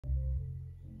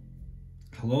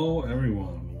Hello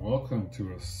everyone, welcome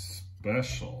to a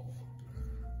special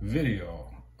video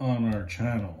on our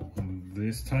channel. And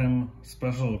this time,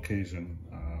 special occasion.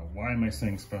 Why am I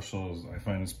saying special? Is I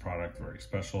find this product very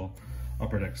special.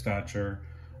 Upper Deck Stature,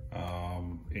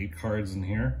 8 cards in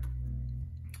here.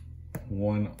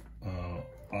 One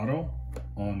auto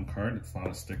on card, it's not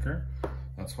a sticker.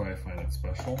 That's why I find it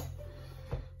special.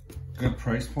 Good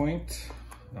price point.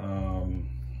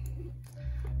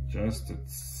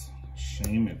 It's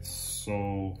shame it's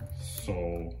so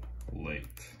late.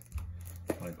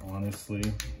 Like, honestly,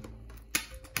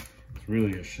 it's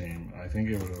really a shame. I think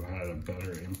it would have had a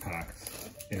better impact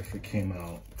if it came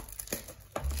out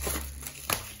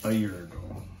a year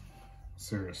ago.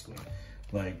 Seriously.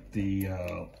 Like the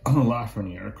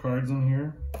Lafreniere cards in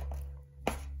here,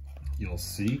 you'll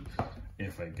see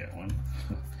if I get one.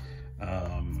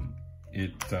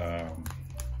 It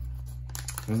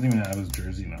doesn't even have his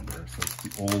jersey number, so it's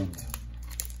the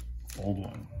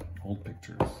old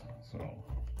pictures. So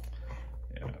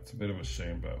yeah, it's a bit of a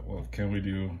shame, but what can we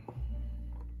do?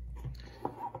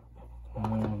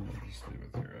 We'll just leave it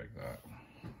here like that.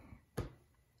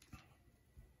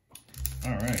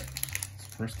 All right, it's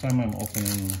the first time I'm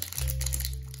opening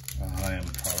a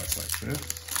high-end product like this,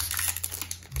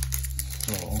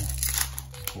 so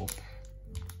let's hope.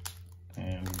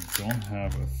 And we don't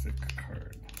have a thick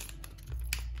card.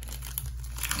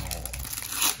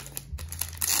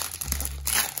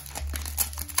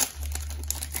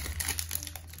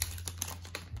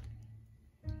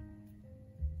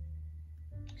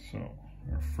 So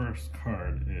our first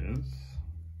card is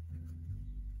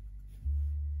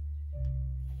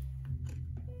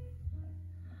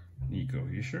Nico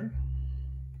Hischier.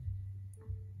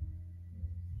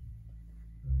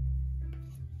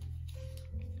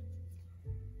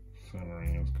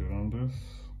 Centering is good on this.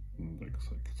 It looks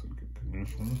like it's in good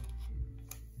condition.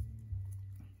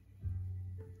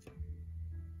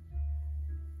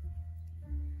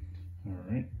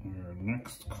 Alright, our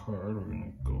next card, we're going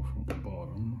to go from the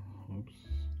bottom. Oops.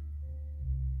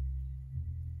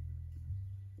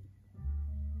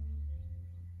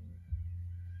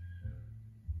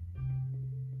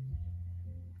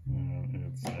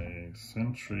 And it's a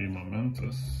Century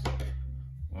Momentous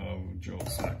of Joe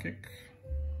Sakic.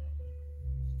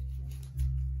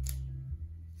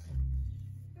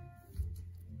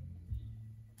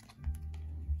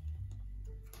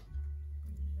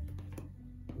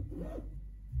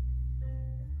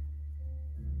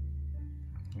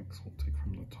 Next we'll take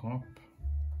from the top.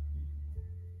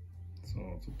 So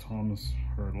it's a Thomas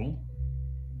Hurdle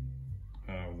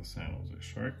of the San Jose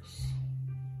Sharks.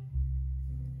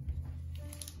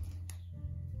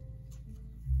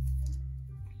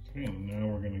 Okay, and now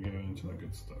we're going to get into the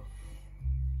good stuff.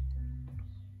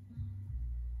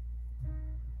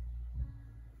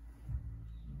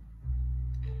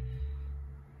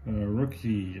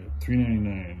 Rookie at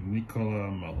 $3.99,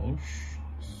 Nikola Melosh.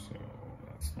 So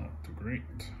that's not too great.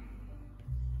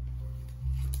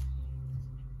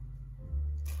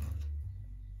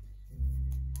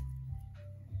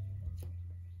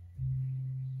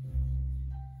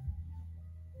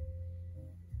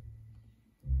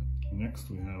 Next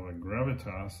we have a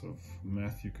Gravitas of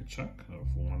Matthew Tkachuk of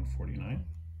 $149.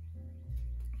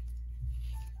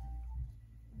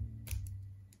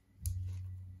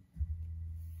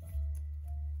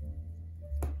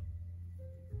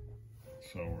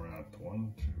 So we're at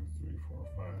 1, 2, 3,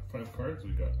 4, 5 cards.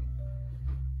 We got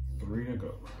 3 to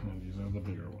go, and these are the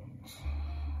bigger ones.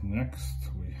 Next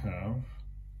we have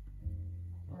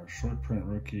our short print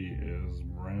rookie is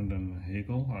Brandon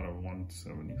Hagel out of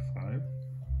 175.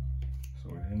 So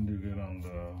we didn't do good on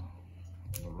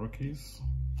the rookies.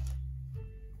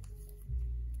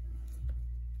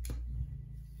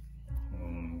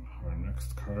 Our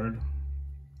next card.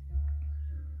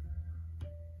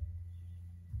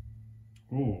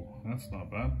 Oh, that's not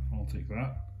bad. I'll take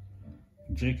that.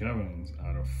 Jake Evans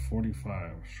out of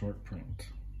 45, short print.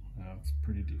 That's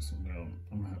pretty decent.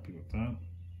 I'm happy with that.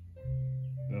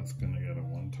 That's gonna get a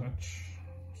 1 touch.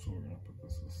 So we're gonna put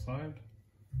this aside.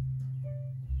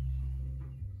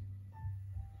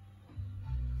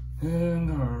 And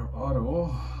our auto,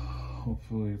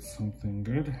 hopefully it's something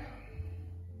good.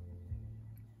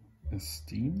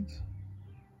 Esteemed.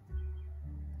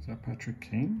 Is that Patrick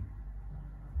Kane?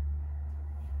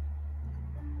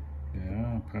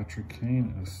 Yeah, Patrick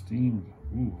Kane, Esteemed.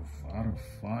 Ooh, out of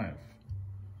 5.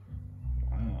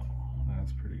 Wow,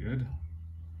 that's pretty good.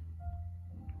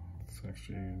 It's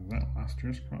actually, is that last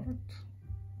year's product?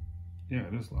 Yeah,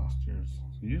 it is last year's.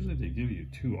 So usually they give you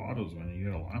 2 autos when you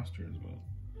get a last year's, but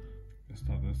it's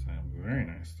not this time. Very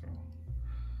nice though.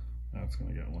 That's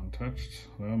gonna get one touched.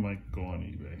 That might go on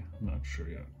eBay. I'm not sure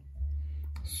yet.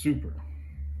 Super.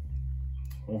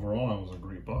 Overall, that was a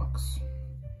great box.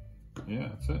 Yeah,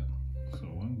 that's it. So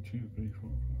 1, 2, 3, 4,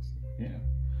 5, 6. Yeah,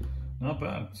 not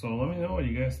bad. So let me know what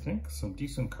you guys think. Some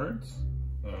decent cards.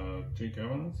 Jake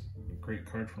Evans, a great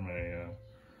card for my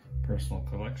personal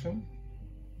collection.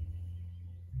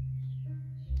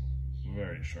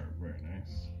 Very sharp, very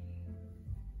nice.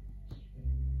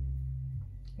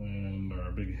 And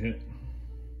our big hit,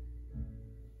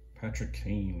 Patrick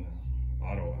Kane,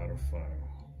 auto out of 5.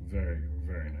 Very,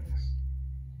 very nice.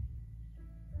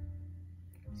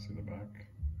 See the back.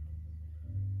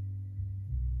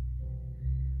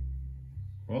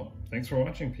 Well, thanks for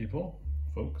watching, people,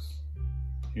 folks,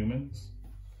 humans,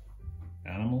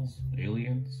 animals,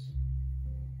 aliens,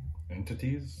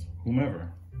 entities,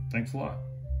 whomever. Thanks a lot.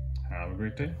 Have a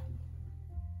great day.